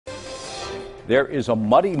There is a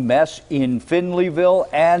muddy mess in Finleyville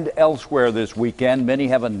and elsewhere this weekend. Many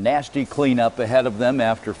have a nasty cleanup ahead of them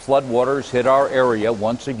after floodwaters hit our area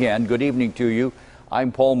once again. Good evening to you.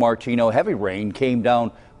 I'm Paul Martino. Heavy rain came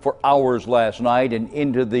down for hours last night and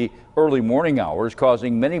into the early morning hours,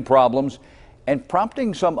 causing many problems and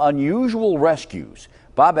prompting some unusual rescues.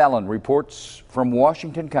 Bob Allen reports from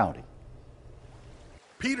Washington County.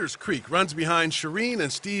 Peters Creek runs behind Shireen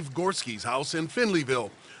and Steve Gorski's house in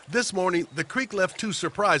Finleyville. This morning, the creek left two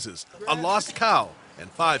surprises, a lost cow and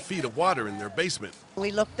 5 feet of water in their basement.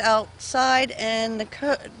 We looked outside and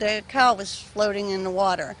the cow was floating in the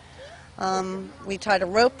water. We tied a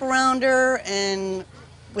rope around her and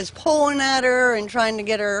was pulling at her and trying to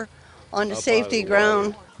get her onto safety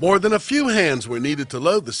ground. More than a few hands were needed to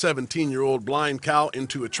load the 17-year-old blind cow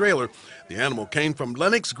into a trailer. The animal came from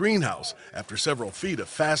Lennox Greenhouse after several feet of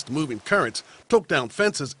fast-moving currents took down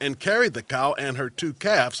fences and carried the cow and her 2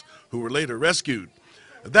 calves, who were later rescued.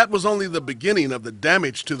 That was only the beginning of the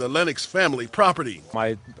damage to the Lennox family property.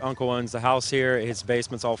 My uncle owns the house here. His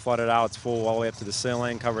basement's all flooded out. It's full all the way up to the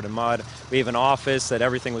ceiling, covered in mud. We have an office that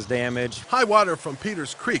everything was damaged. High water from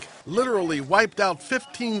Peters Creek literally wiped out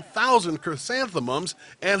 15,000 chrysanthemums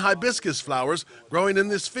and hibiscus flowers growing in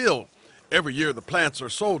this field. Every year the plants are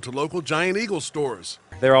sold to local Giant Eagle stores.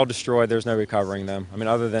 They're all destroyed. There's no recovering them. I mean,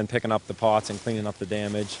 other than picking up the pots and cleaning up the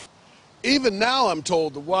damage. Even now, I'm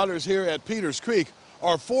told the waters here at Peters Creek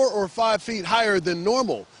are 4 or 5 feet higher than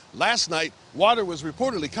normal. Last night, water was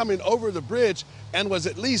reportedly coming over the bridge and was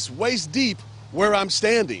at least waist deep where I'm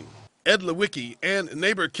standing. Ed Lewicki and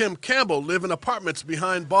neighbor Kim Campbell live in apartments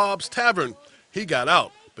behind Bob's Tavern. He got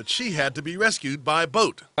out, but she had to be rescued by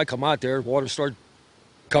boat. I come out there, water started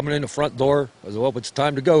coming in the front door. I was, well, it's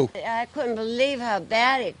time to go. I couldn't believe how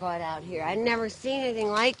bad it got out here. I'd never seen anything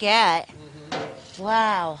like that.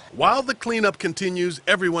 Wow. While the cleanup continues,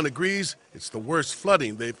 everyone agrees it's the worst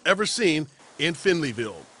flooding they've ever seen in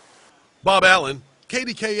Finleyville. Bob Allen,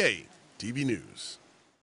 KDKA-TV News.